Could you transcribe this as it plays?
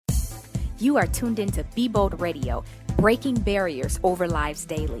You are tuned into Be Bold Radio, breaking barriers over lives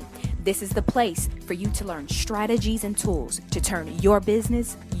daily. This is the place for you to learn strategies and tools to turn your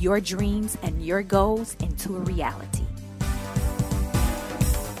business, your dreams, and your goals into a reality.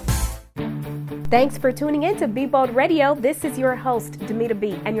 Thanks for tuning in to Be Bold Radio. This is your host, Demita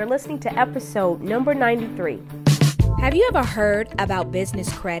B, and you're listening to episode number 93. Have you ever heard about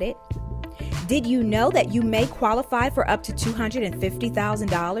business credit? Did you know that you may qualify for up to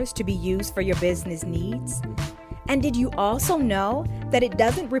 $250,000 to be used for your business needs? And did you also know that it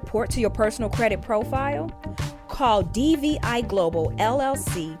doesn't report to your personal credit profile? Call DVI Global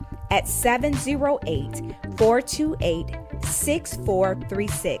LLC at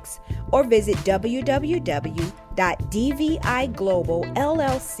 708-428-6436 or visit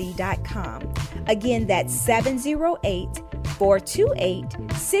www.dvigloballlc.com. Again, that's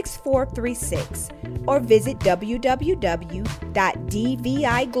 708-428-6436 or visit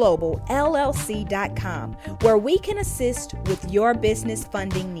www.dvigloballlc.com, where we can assist with your business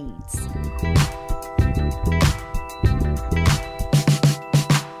funding needs.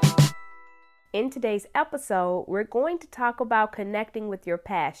 In today's episode, we're going to talk about connecting with your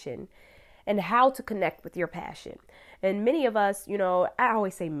passion and how to connect with your passion. And many of us, I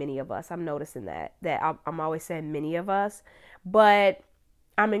always say many of us. I'm noticing that I'm always saying many of us, but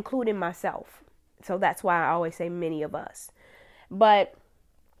I'm including myself. So that's why I always say many of us. But,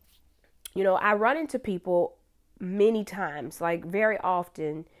 I run into people many times, like very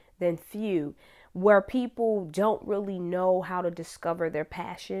often than few, where people don't really know how to discover their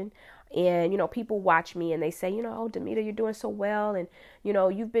passion. And, people watch me and they say, oh, Demita, you're doing so well. And,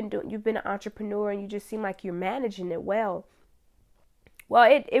 you've been an entrepreneur and you just seem like you're managing it well. Well,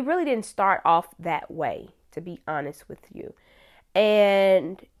 it really didn't start off that way, to be honest with you.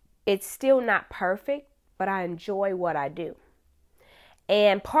 And it's still not perfect, but I enjoy what I do.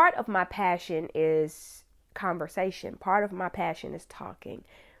 And part of my passion is conversation. Part of my passion is talking,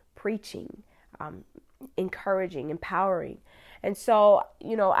 preaching, encouraging, empowering. And so,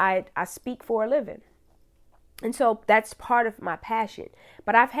 I speak for a living. And so that's part of my passion.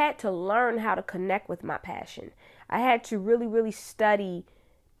 But I've had to learn how to connect with my passion. I had to really, really study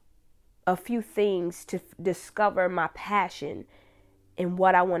a few things to discover my passion and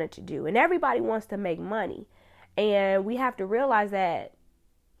what I wanted to do. And everybody wants to make money. And we have to realize that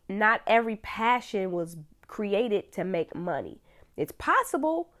not every passion was created to make money. It's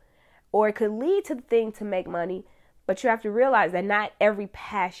possible, or it could lead to the thing to make money. But you have to realize that not every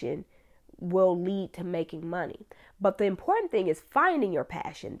passion will lead to making money. But the important thing is finding your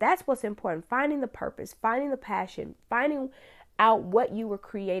passion. That's what's important. Finding the purpose, finding the passion, finding out what you were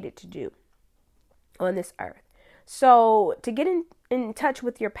created to do on this earth. So to get in touch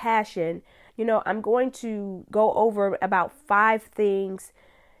with your passion, I'm going to go over about 5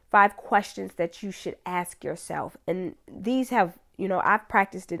 questions that you should ask yourself. And these have, I've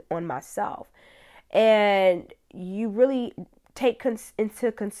practiced it on myself. And you really take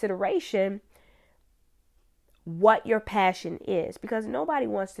into consideration what your passion is, because nobody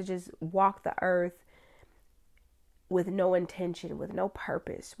wants to just walk the earth with no intention, with no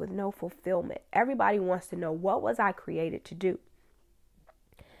purpose, with no fulfillment. Everybody wants to know, what was I created to do?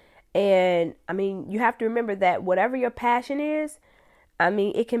 And you have to remember that whatever your passion is,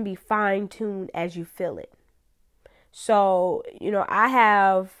 it can be fine-tuned as you feel it. So, I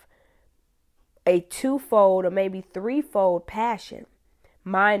have a 2-fold or maybe 3-fold passion.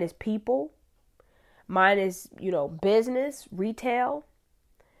 Mine is people. Mine is, business, retail.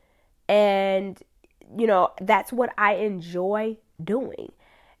 And, that's what I enjoy doing.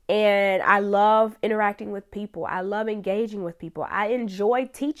 And I love interacting with people. I love engaging with people. I enjoy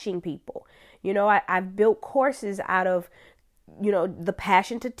teaching people. I've built courses out of, the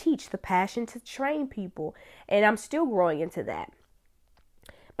passion to teach, the passion to train people. And I'm still growing into that.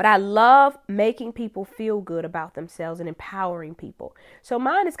 But I love making people feel good about themselves and empowering people. So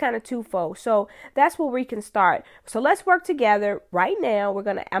mine is kind of 2-fold. So that's where we can start. So let's work together right now.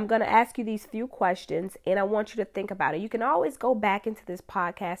 I'm gonna ask you these few questions, and I want you to think about it. You can always go back into this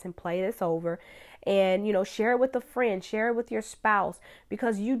podcast and play this over, and share it with a friend, share it with your spouse,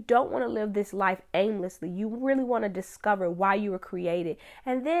 because you don't want to live this life aimlessly. You really want to discover why you were created,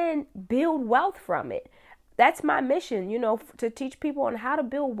 and then build wealth from it. That's my mission, to teach people on how to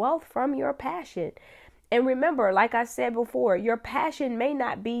build wealth from your passion. And remember, like I said before, your passion may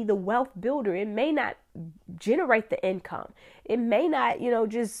not be the wealth builder. It may not generate the income. It may not,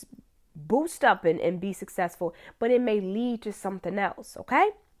 just boost up and be successful, but it may lead to something else.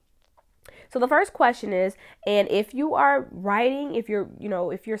 Okay. So the first question is, and if you are writing, if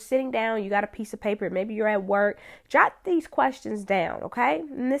you're sitting down, you got a piece of paper, maybe you're at work, jot these questions down, okay?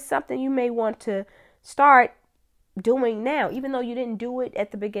 And this is something you may want to start doing now. Even though you didn't do it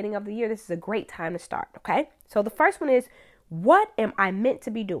at the beginning of the year, this is a great time to start, okay? So the first one is, what am I meant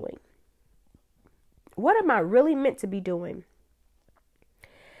to be doing? What am I really meant to be doing?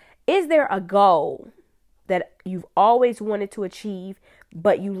 Is there a goal that you've always wanted to achieve,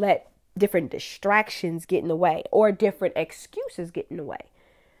 but you let different distractions get in the way or different excuses get in the way?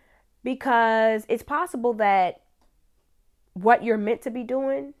 Because it's possible that what you're meant to be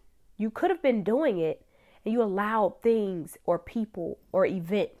doing, you could have been doing it and you allowed things or people or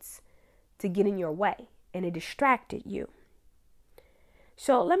events to get in your way and it distracted you.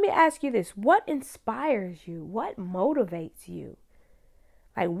 So let me ask you this. What inspires you? What motivates you?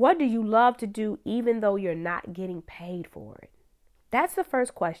 Like, what do you love to do even though you're not getting paid for it? That's the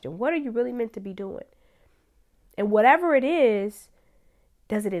first question. What are you really meant to be doing? And whatever it is,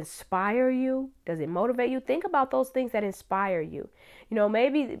 does it inspire you? Does it motivate you? Think about those things that inspire you.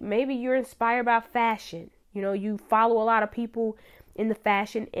 Maybe you're inspired by fashion. You follow a lot of people in the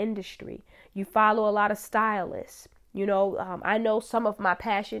fashion industry. You follow a lot of stylists. I know some of my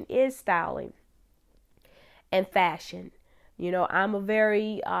passion is styling and fashion. I'm a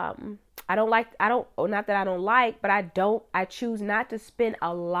very, I choose not to spend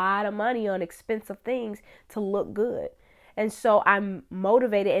a lot of money on expensive things to look good. And so I'm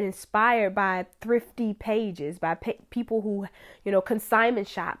motivated and inspired by thrifty pages, by people who, consignment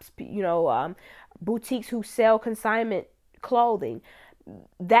shops, boutiques who sell consignment clothing.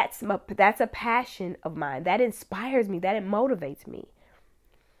 That's a passion of mine. That inspires me. That it motivates me.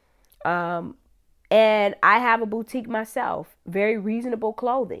 And I have a boutique myself, very reasonable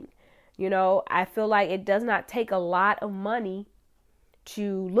clothing. I feel like it does not take a lot of money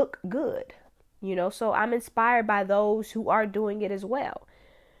to look good, so I'm inspired by those who are doing it as well.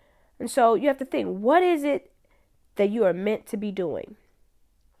 And so you have to think, what is it that you are meant to be doing?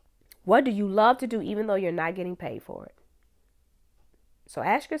 What do you love to do even though you're not getting paid for it? So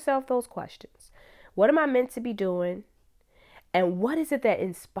ask yourself those questions. What am I meant to be doing? And what is it that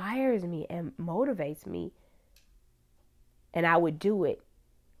inspires me and motivates me? And I would do it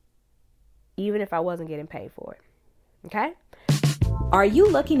even if I wasn't getting paid for it. Okay? Are you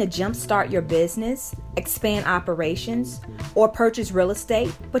looking to jumpstart your business, expand operations, or purchase real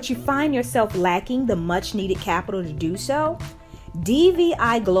estate, but you find yourself lacking the much needed capital to do so?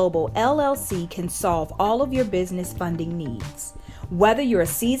 DVI Global LLC can solve all of your business funding needs. Whether you're a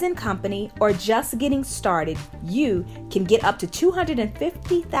seasoned company or just getting started, you can get up to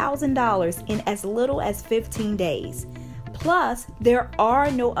 $250,000 in as little as 15 days. Plus, there are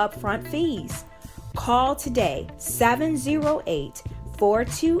no upfront fees. Call today,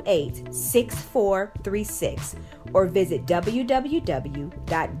 708-428-6436, or visit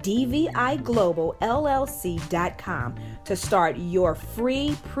www.dvigloballllc.com to start your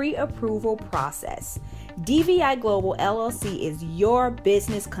free pre-approval process. DVI Global LLC is your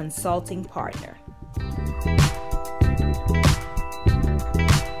business consulting partner.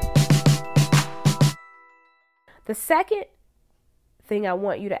 The second thing I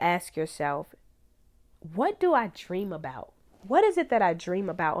want you to ask yourself, what do I dream about? What is it that I dream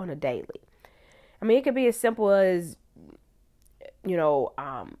about on a daily? I mean, it could be as simple as,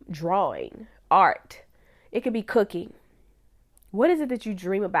 drawing, art. It could be cooking. What is it that you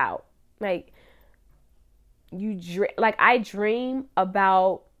dream about? I dream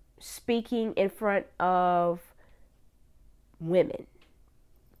about speaking in front of women,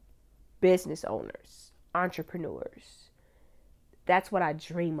 business owners, entrepreneurs. That's what I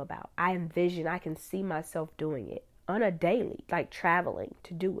dream about. I can see myself doing it on a daily, like traveling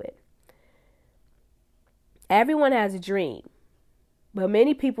to do it. Everyone has a dream, but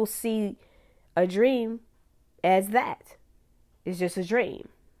many people see a dream as that. It's just a dream,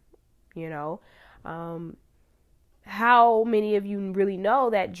 How many of you really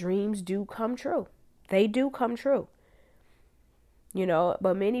know that dreams do come true? They do come true.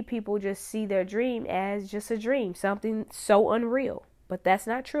 But many people just see their dream as just a dream, something so unreal. But that's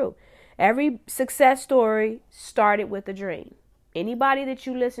not true. Every success story started with a dream. Anybody that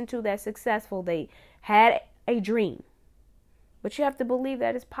you listen to that's successful, they had a dream. But you have to believe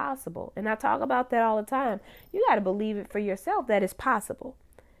that it's possible. And I talk about that all the time. You got to believe it for yourself that it's possible.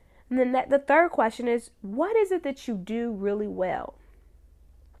 And then the third question is, what is it that you do really well?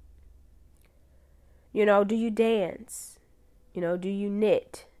 Do you dance? Do you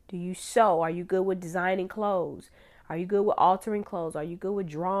knit? Do you sew? Are you good with designing clothes? Are you good with altering clothes? Are you good with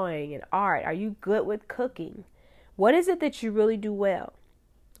drawing and art? Are you good with cooking? What is it that you really do well?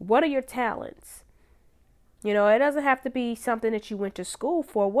 What are your talents? You know, it doesn't have to be something that you went to school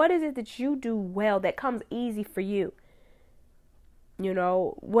for. What is it that you do well that comes easy for you? You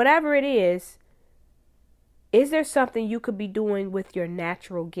know, whatever it is there something you could be doing with your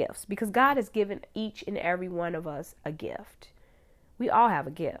natural gifts? Because God has given each and every one of us a gift. We all have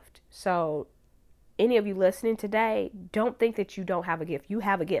a gift. So any of you listening today, don't think that you don't have a gift. You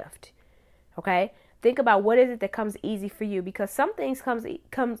have a gift. Okay? Think about what is it that comes easy for you, because some things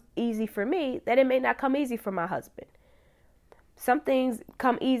comes easy for me that it may not come easy for my husband. Some things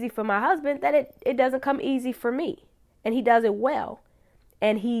come easy for my husband that it doesn't come easy for me, and he does it well,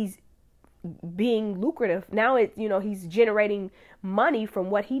 and he's being lucrative. Now he's generating money from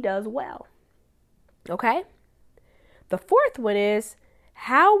what he does well. Okay? The fourth one is,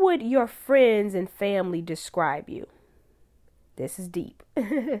 how would your friends and family describe you? This is deep.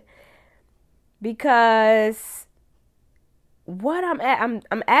 Because what I'm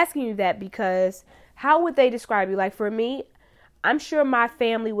asking you that because how would they describe you? Like for me, I'm sure my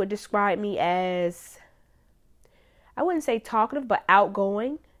family would describe me as, I wouldn't say talkative, but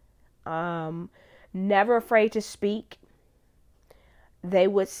outgoing. Never afraid to speak. They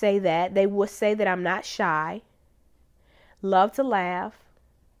would say that. They would say that I'm not shy. Love to laugh.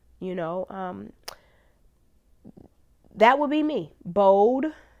 You know, that would be me. Bold,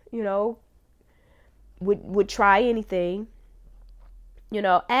 you know, would try anything. You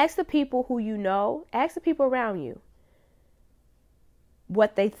know, ask the people who you know, ask the people around you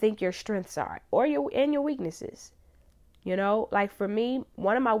what they think your strengths are or your weaknesses. You know, like for me,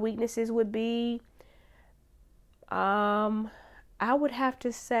 one of my weaknesses would be, I would have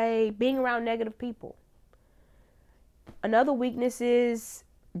to say being around negative people. Another weakness is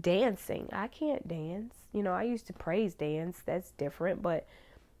dancing. I can't dance. You know, I used to praise dance. That's different, but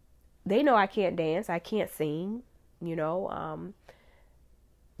they know I can't dance. I can't sing, you know,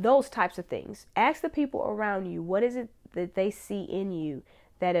 those types of things. Ask the people around you, what is it that they see in you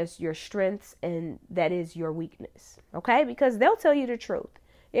that is your strengths and that is your weakness? Okay? Because they'll tell you the truth.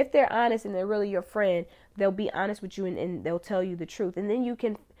 If they're honest and they're really your friend, they'll be honest with you and they'll tell you the truth. And then you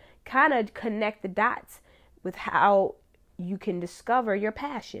can kind of connect the dots with how you can discover your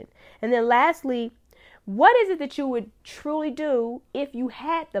passion. And then lastly, what is it that you would truly do if you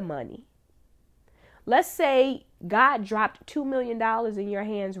had the money? Let's say God dropped $2 million in your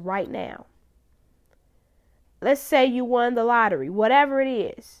hands right now. Let's say you won the lottery, whatever it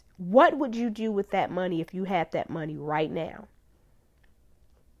is. What would you do with that money if you had that money right now?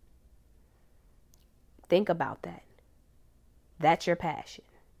 Think about that. That's your passion.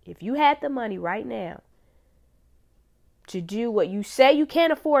 If you had the money right now to do what you say you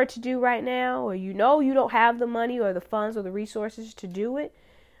can't afford to do right now, or you know you don't have the money or the funds or the resources to do it,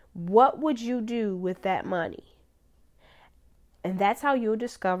 what would you do with that money? And that's how you'll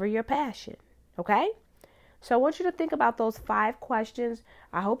discover your passion. Okay? So I want you to think about those 5 questions.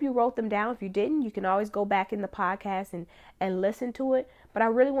 I hope you wrote them down. If you didn't, you can always go back in the podcast and listen to it. But I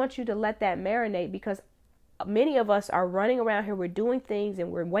really want you to let that marinate, because many of us are running around here. We're doing things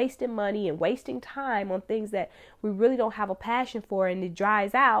and we're wasting money and wasting time on things that we really don't have a passion for, and it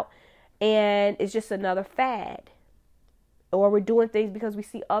dries out and it's just another fad. Or we're doing things because we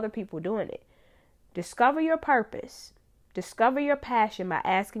see other people doing it. Discover your purpose. Discover your passion by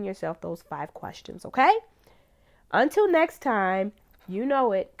asking yourself those 5 questions, okay? Until next time, you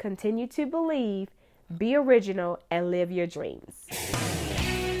know it. Continue to believe, be original, and live your dreams.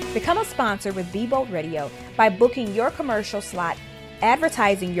 Become a sponsor with Be Bold Radio by booking your commercial slot,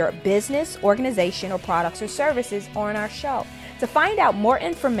 advertising your business, organization, or products or services on our show. To find out more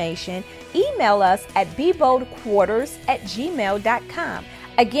information, email us at beboldquarters@gmail.com.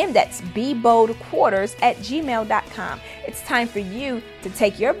 Again, that's beboldquarters@gmail.com. It's time for you to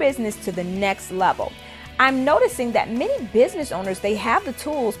take your business to the next level. I'm noticing that many business owners, they have the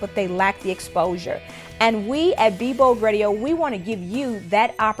tools, but they lack the exposure. And we at Be Bold Radio, we want to give you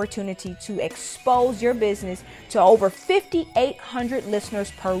that opportunity to expose your business to over 5,800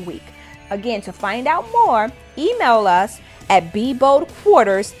 listeners per week. Again, to find out more, email us at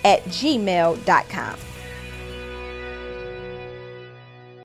beboldquarters@gmail.com.